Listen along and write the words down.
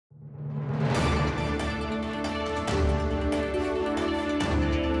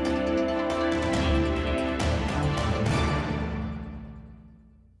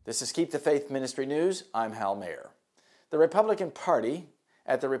This is Keep the Faith Ministry News. I'm Hal Mayer. The Republican Party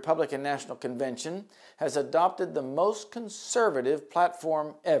at the Republican National Convention has adopted the most conservative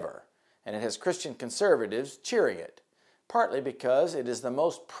platform ever, and it has Christian conservatives cheering it, partly because it is the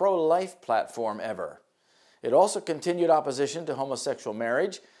most pro-life platform ever. It also continued opposition to homosexual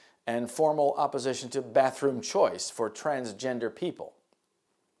marriage and formal opposition to bathroom choice for transgender people.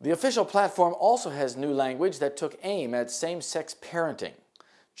 The official platform also has new language that took aim at same-sex parenting.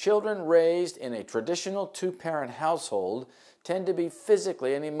 Children raised in a traditional two-parent household tend to be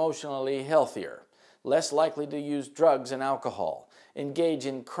physically and emotionally healthier, less likely to use drugs and alcohol, engage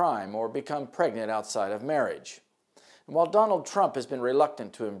in crime, or become pregnant outside of marriage. And while Donald Trump has been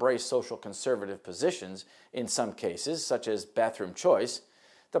reluctant to embrace social conservative positions in some cases, such as bathroom choice,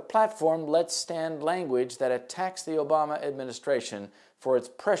 the platform lets stand language that attacks the Obama administration for its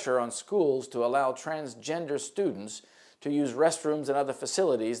pressure on schools to allow transgender students to use restrooms and other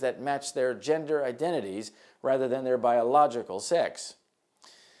facilities that match their gender identities rather than their biological sex.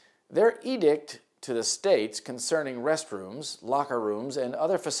 Their edict to the states concerning restrooms, locker rooms, and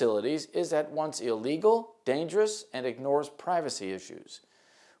other facilities is at once illegal, dangerous, and ignores privacy issues.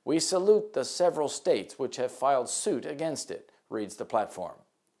 We salute the several states which have filed suit against it, reads the platform.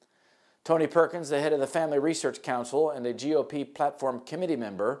 Tony Perkins, the head of the Family Research Council and a GOP platform committee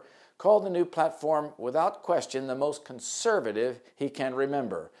member, called the new platform, without question, the most conservative he can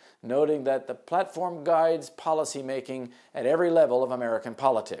remember, noting that the platform guides policymaking at every level of American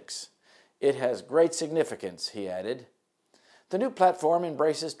politics. It has great significance, he added. The new platform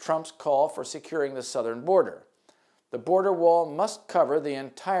embraces Trump's call for securing the southern border. The border wall must cover the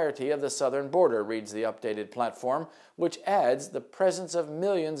entirety of the southern border, reads the updated platform, which adds the presence of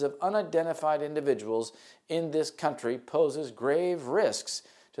millions of unidentified individuals in this country poses grave risks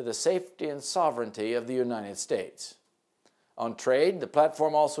to the safety and sovereignty of the United States. On trade, the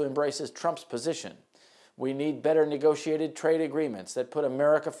platform also embraces Trump's position. We need better negotiated trade agreements that put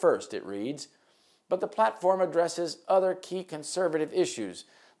America first, it reads. But the platform addresses other key conservative issues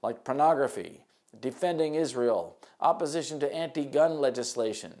like pornography, defending Israel, opposition to anti-gun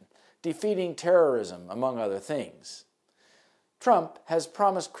legislation, defeating terrorism, among other things. Trump has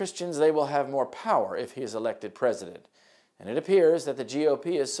promised Christians they will have more power if he is elected president, and it appears that the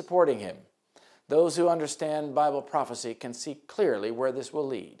GOP is supporting him. Those who understand Bible prophecy can see clearly where this will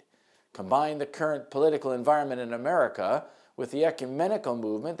lead. Combine the current political environment in America with the ecumenical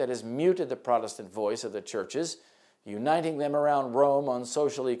movement that has muted the Protestant voice of the churches, uniting them around Rome on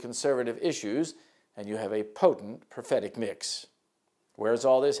socially conservative issues, and you have a potent prophetic mix. Where's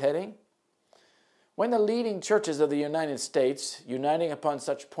all this heading? When the leading churches of the United States, uniting upon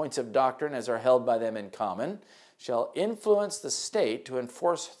such points of doctrine as are held by them in common, shall influence the state to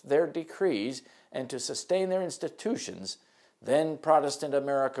enforce their decrees and to sustain their institutions, then Protestant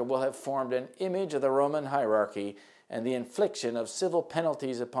America will have formed an image of the Roman hierarchy, and the infliction of civil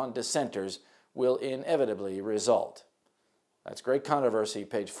penalties upon dissenters will inevitably result. That's Great Controversy,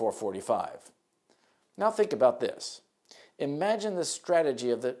 page 445. Now think about this. Imagine the strategy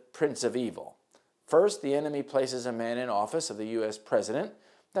of the Prince of Evil. First, the enemy places a man in office of the U.S. president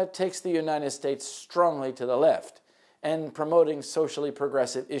that takes the United States strongly to the left and promoting socially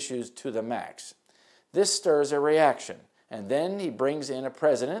progressive issues to the max. This stirs a reaction, and then he brings in a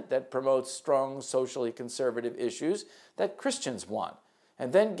president that promotes strong socially conservative issues that Christians want,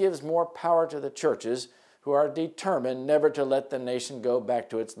 and then gives more power to the churches who are determined never to let the nation go back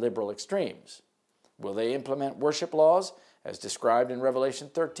to its liberal extremes. Will they implement worship laws as described in Revelation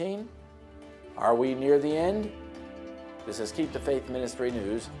 13? Are we near the end? This is Keep the Faith Ministry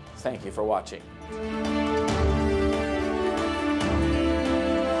News. Thank you for watching.